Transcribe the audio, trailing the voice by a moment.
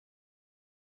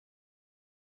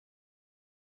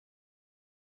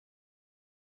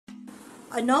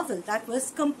a novel that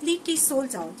was completely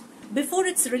sold out before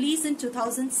its release in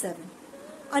 2007.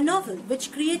 A novel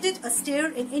which created a stir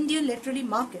in Indian literary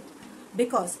market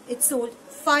because it sold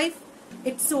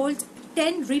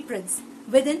 10 reprints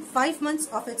within 5 months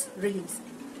of its release.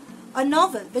 A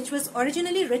novel which was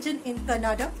originally written in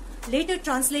Kannada, later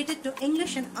translated to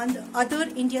English and other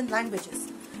Indian languages.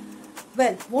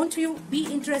 Well, won't you be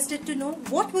interested to know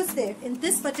what was there in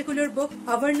this particular book,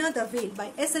 Aavarana The Veil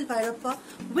by S.L. Bhyrappa,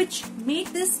 which made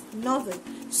this novel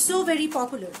so very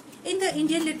popular in the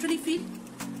Indian literary field?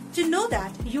 To know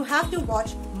that, you have to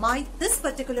watch this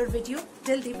particular video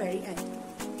till the very end.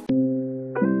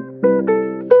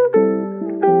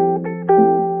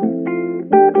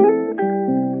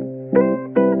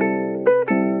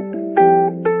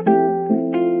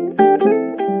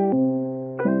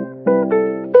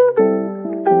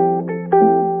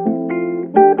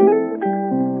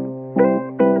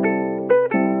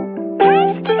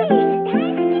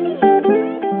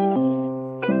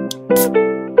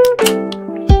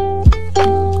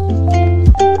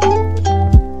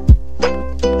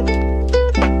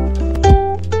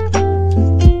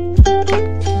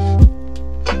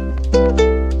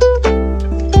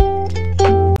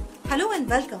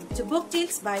 Welcome to Book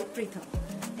Tales by Pritha.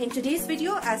 In today's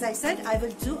video, as I said, I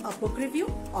will do a book review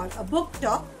or a book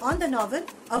talk on the novel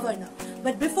Aavarana.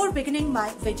 But before beginning my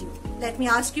video, let me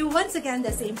ask you once again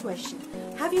the same question.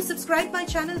 Have you subscribed my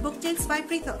channel Book Tales by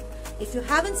Pritha? If you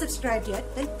haven't subscribed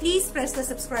yet, then please press the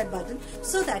subscribe button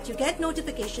so that you get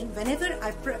notification whenever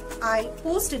I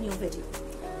post a new video.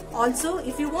 Also,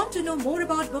 if you want to know more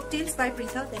about Book Tales by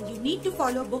Pritha, then you need to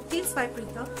follow Book Tales by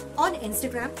Pritha on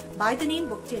Instagram by the name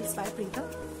Book Tales by Pritha.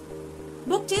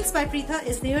 Book Tales by Pritha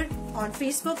is there on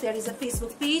Facebook. There is a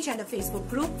Facebook page and a Facebook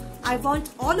group. I want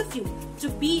all of you to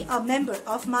be a member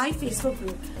of my Facebook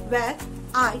group where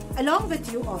I, along with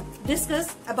you all,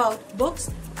 discuss about books,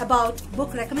 about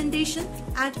book recommendation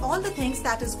and all the things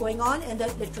that is going on in the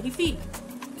literary field.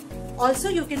 Also,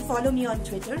 you can follow me on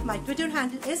Twitter. My Twitter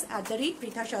handle is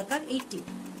 @PrithaSharkar80.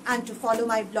 And to follow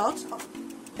my blogs,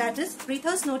 that is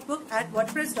Pritha's Notebook at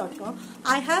wordpress.com,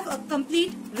 I have a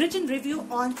complete written review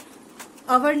on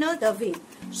Aavarana The Veil.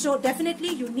 So definitely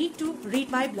you need to read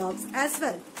my blogs as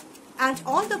well. And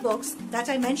all the books that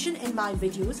I mention in my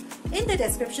videos, in the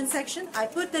description section, I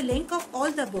put the link of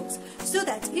all the books so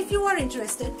that if you are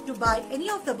interested to buy any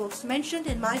of the books mentioned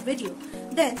in my video,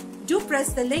 then do press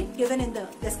the link given in the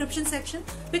description section,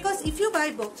 because if you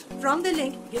buy books from the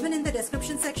link given in the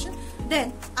description section,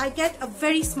 then I get a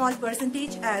very small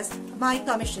percentage as my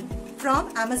commission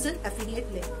from Amazon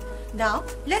affiliate link. Now,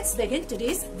 let's begin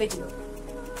today's video.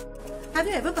 Have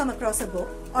you ever come across a book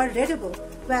or read a book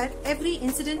where every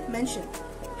incident mentioned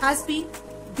has been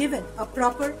given a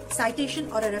proper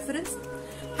citation or a reference?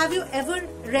 Have you ever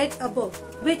read a book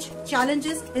which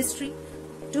challenges history?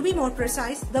 To be more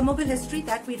precise, the Mughal history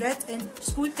that we read in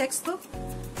school textbook?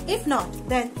 If not,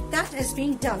 then that is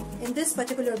being done in this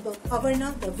particular book,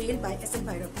 Aavarana The Veil by S.L.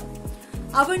 Bhyrappa.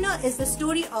 Aavarana is the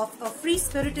story of a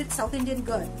free-spirited South Indian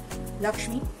girl,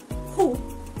 Lakshmi, who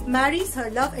marries her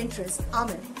love interest,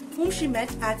 Amir, whom she met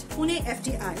at Pune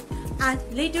FTI and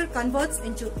later converts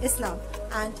into Islam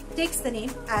and takes the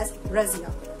name as Razia.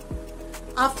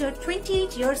 After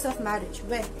 28 years of marriage,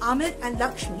 when Amir and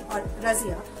Lakshmi or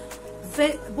Razia,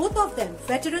 both of them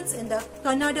veterans in the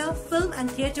Kannada film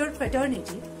and theatre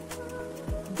fraternity,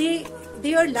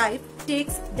 their life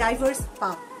takes diverse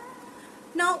path.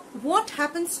 Now, what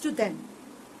happens to them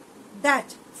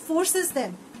that forces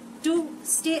them to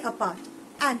stay apart?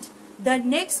 And the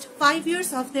next 5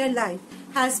 years of their life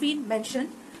has been mentioned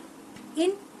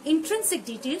in intrinsic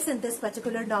details in this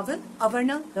particular novel,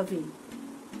 Aavarana The Veil.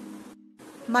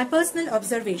 My personal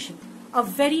observation, a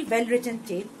very well-written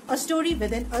tale, a story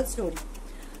within a story.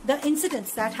 The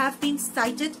incidents that have been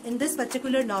cited in this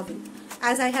particular novel,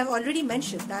 as I have already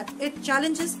mentioned, that it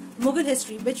challenges Mughal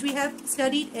history, which we have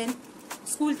studied in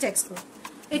school textbook.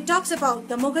 It talks about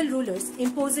the Mughal rulers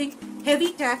imposing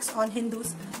heavy tax on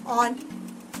Hindus, on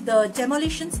the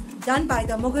demolitions done by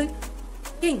the Mughal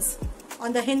kings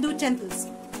on the Hindu temples.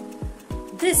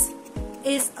 This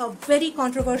is a very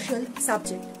controversial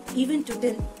subject, even to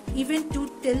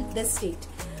till this date.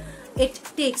 It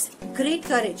takes great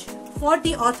courage for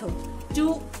the author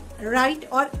to write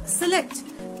or select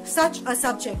such a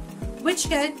subject which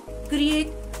can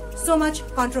create so much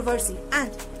controversy,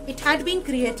 and it had been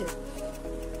created,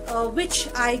 which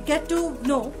I get to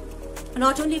know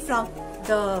not only from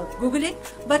the Googling,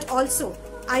 but also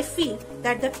I feel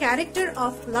that the character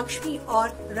of Lakshmi or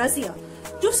Razia,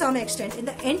 to some extent in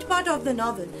the end part of the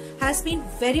novel, has been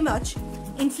very much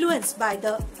influenced by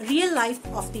the real life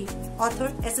of the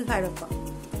author S.L. Bhyrappa.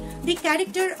 The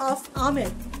character of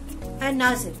Amir and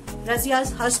Nazir,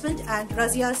 Razia's husband and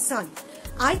Razia's son,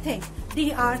 I think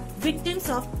they are victims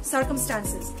of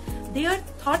circumstances. Their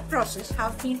thought process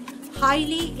have been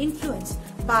highly influenced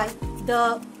by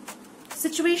the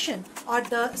situation or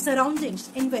the surroundings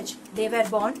in which they were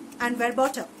born and were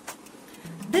brought up.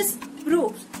 This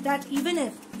proves that even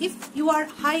if you are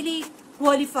highly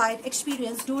qualified,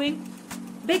 experienced, doing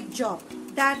big job,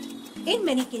 that in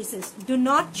many cases do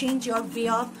not change your way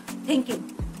of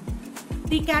thinking.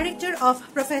 The character of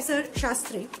Professor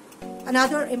Shastri,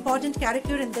 another important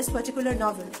character in this particular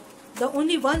novel, the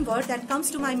only one word that comes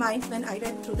to my mind when I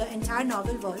read through the entire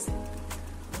novel was,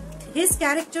 his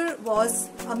character was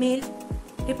a male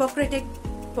hypocritic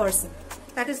person.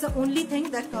 That is the only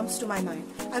thing that comes to my mind.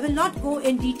 I will not go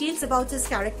in details about his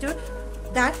character,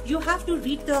 that you have to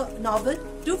read the novel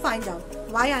to find out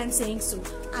why I am saying so.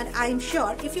 And I am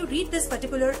sure if you read this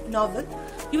particular novel,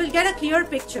 you will get a clear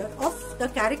picture of the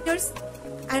characters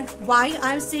and why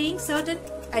I am saying certain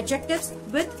adjectives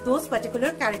with those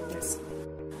particular characters.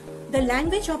 The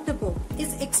language of the book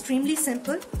is extremely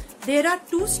simple. There are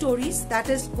two stories that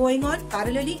is going on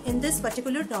parallelly in this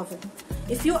particular novel.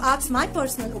 If you ask my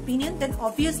personal opinion, then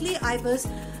obviously I was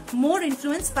more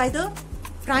influenced by the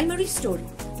primary story.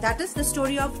 That is the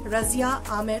story of Razia,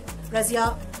 Amir,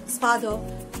 Razia's father,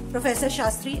 Professor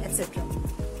Shastri, etc.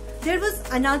 There was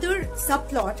another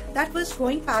subplot that was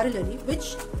going parallelly,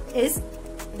 which is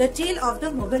the tale of the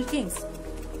Mughal kings.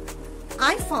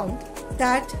 I found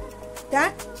that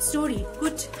that story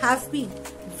could have been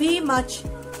way much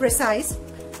precise.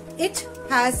 It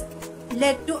has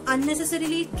led to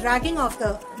unnecessarily dragging of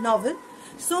the novel.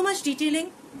 So much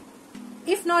detailing,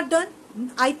 if not done,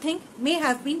 I think may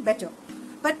have been better.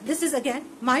 But this is again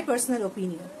my personal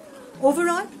opinion.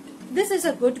 Overall, this is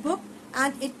a good book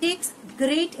and it takes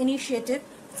great initiative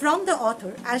from the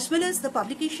author as well as the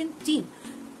publication team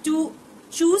to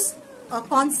choose a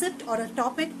concept or a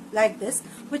topic like this,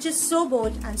 which is so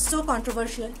bold and so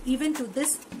controversial even to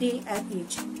this day and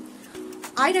age.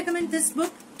 I recommend this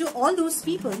book to all those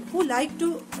people who like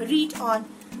to read on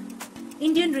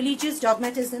Indian religious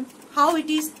dogmatism, how it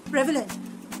is prevalent,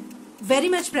 very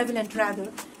much prevalent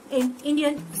rather, in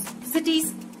Indian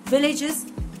cities, villages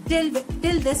till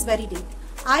this very day.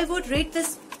 I would rate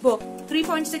this book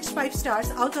 3.65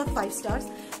 stars out of 5 stars.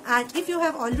 And if you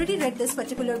have already read this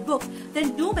particular book,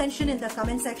 then do mention in the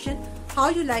comment section how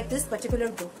you like this particular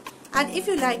book. And if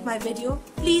you like my video,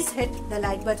 please hit the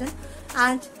like button.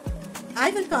 And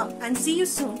I will come and see you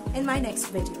soon in my next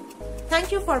video.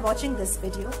 Thank you for watching this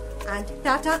video, and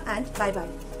tata and bye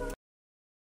bye.